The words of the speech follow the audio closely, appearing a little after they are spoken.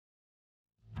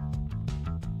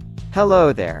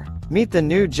Hello there. Meet the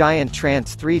new Giant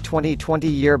Trance 3 2020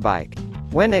 year bike.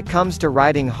 When it comes to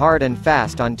riding hard and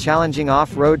fast on challenging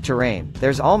off-road terrain,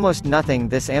 there's almost nothing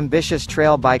this ambitious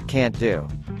trail bike can't do.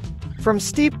 From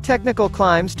steep technical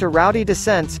climbs to rowdy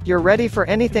descents, you're ready for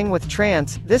anything with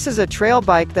Trance. This is a trail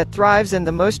bike that thrives in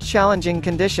the most challenging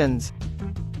conditions.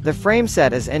 The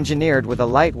frameset is engineered with a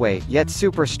lightweight yet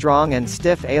super strong and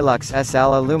stiff ALUXX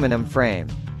SL aluminum frame.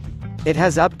 It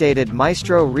has updated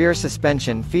Maestro rear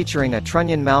suspension featuring a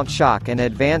trunnion mount shock and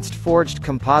Advanced Forged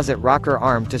Composite rocker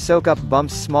arm to soak up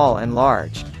bumps small and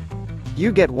large.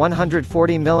 You get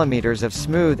 140 mm of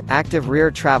smooth, active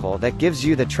rear travel that gives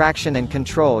you the traction and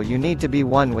control you need to be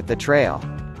one with the trail.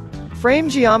 Frame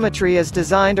geometry is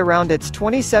designed around its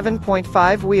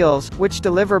 27.5 wheels, which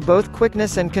deliver both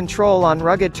quickness and control on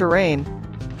rugged terrain.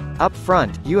 Up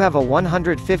front, you have a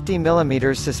 150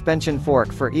 mm suspension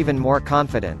fork for even more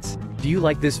confidence. Do you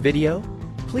like this video?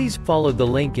 Please follow the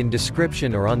link in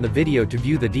description or on the video to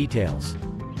view the details.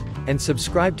 And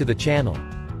subscribe to the channel.